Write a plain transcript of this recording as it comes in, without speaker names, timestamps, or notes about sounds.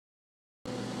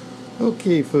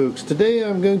Okay folks, today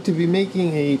I'm going to be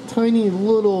making a tiny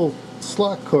little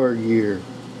slot car gear.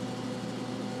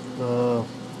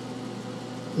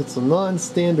 It's a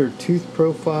non-standard tooth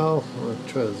profile. I'll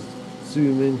try to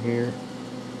zoom in here.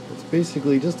 It's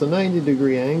basically just a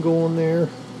 90-degree angle in there.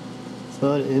 It's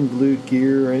not an in-blued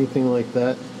gear or anything like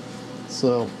that.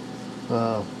 So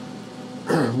I'm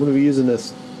going to be using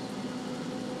this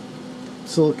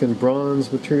silicon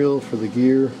bronze material for the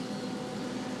gear.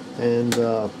 And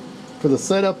for the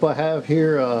setup I have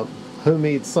here a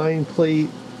homemade sign plate.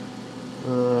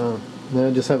 Then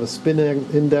I just have a spin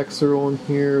indexer on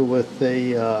here with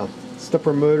a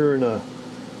stepper motor and a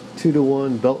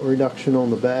 2-to-1 belt reduction on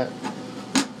the back.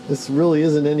 This really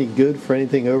isn't any good for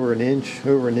anything over an inch.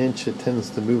 Over an inch it tends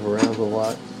to move around a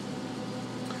lot.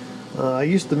 I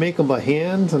used to make them by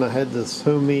hand, and I had this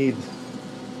homemade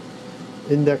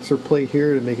indexer plate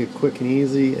here to make it quick and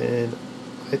easy, and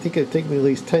I think it'd take me at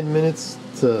least 10 minutes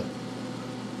to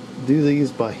do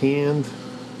these by hand.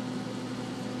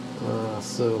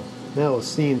 So now with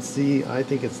CNC, I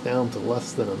think it's down to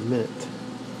less than a minute.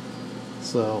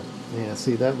 So yeah,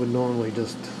 see, that would normally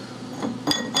just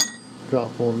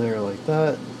drop on there like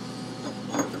that.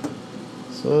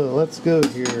 So let's go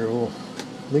here. We'll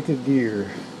make a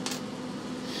gear.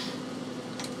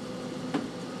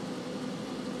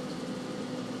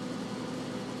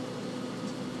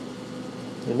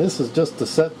 And this is just to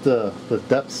set the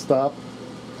depth stop,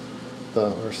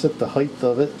 or set the height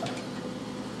of it.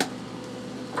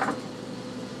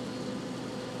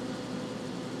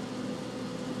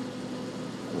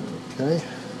 Okay,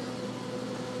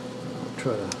 I'll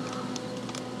try to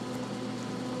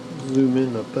zoom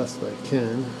in the best I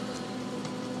can.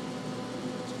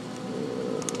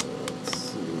 Let's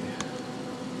see.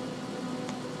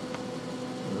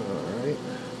 All right.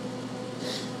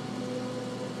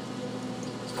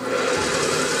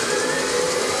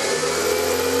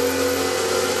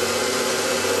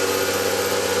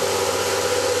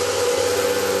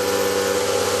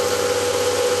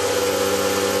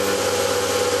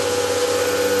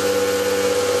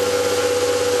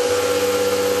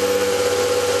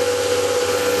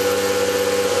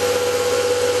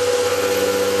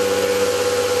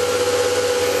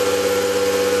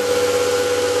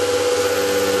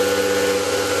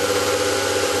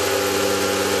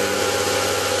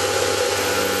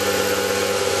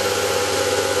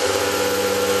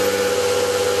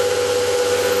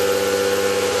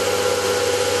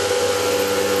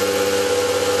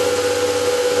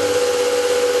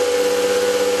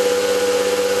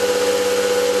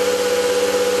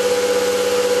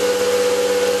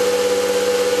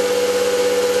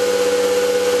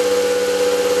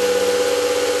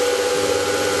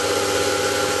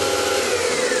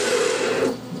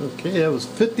 Okay, that was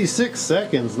 56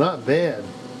 seconds, not bad.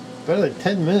 Better than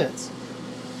 10 minutes.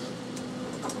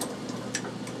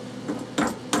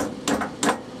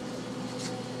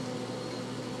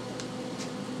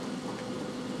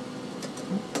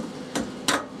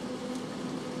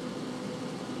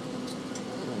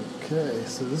 Okay,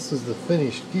 so this is the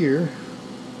finished gear.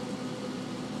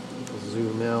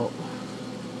 Zoom out.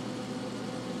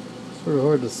 Sort of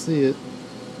hard to see it.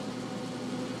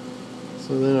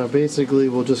 So then I basically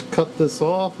will just cut this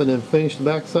off and then finish the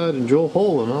backside and drill a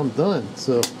hole, and I'm done.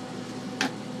 So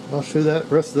I'll show that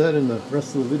rest of that in the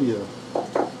rest of the video.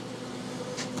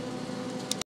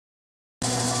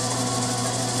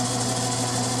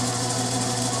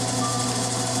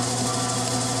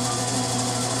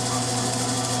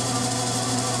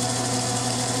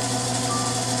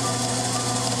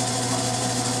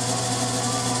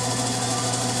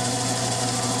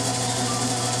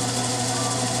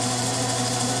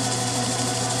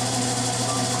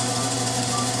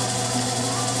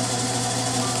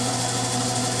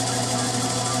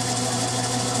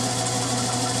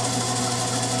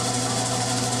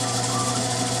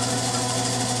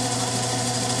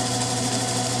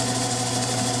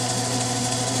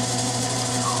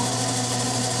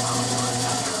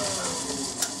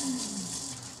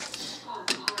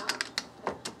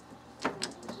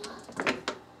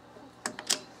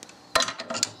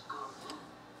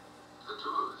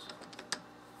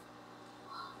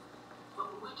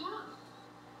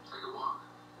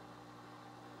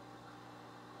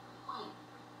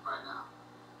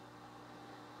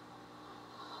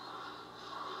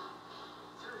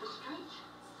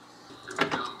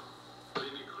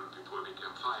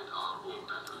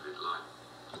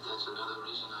 That's another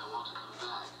reason I want to come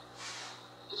back.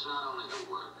 It's not only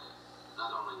the work,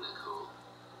 not only Nicole.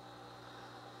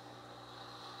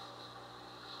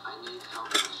 I need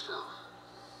help myself.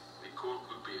 Nicole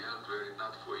could be helped were it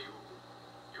not for you.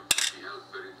 You could be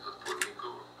helped were it not for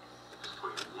Nicole. It's for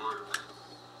your work.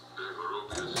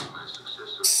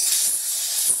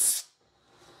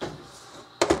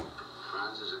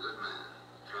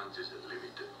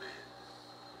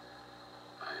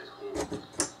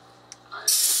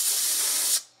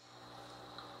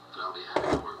 I'll be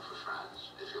happy to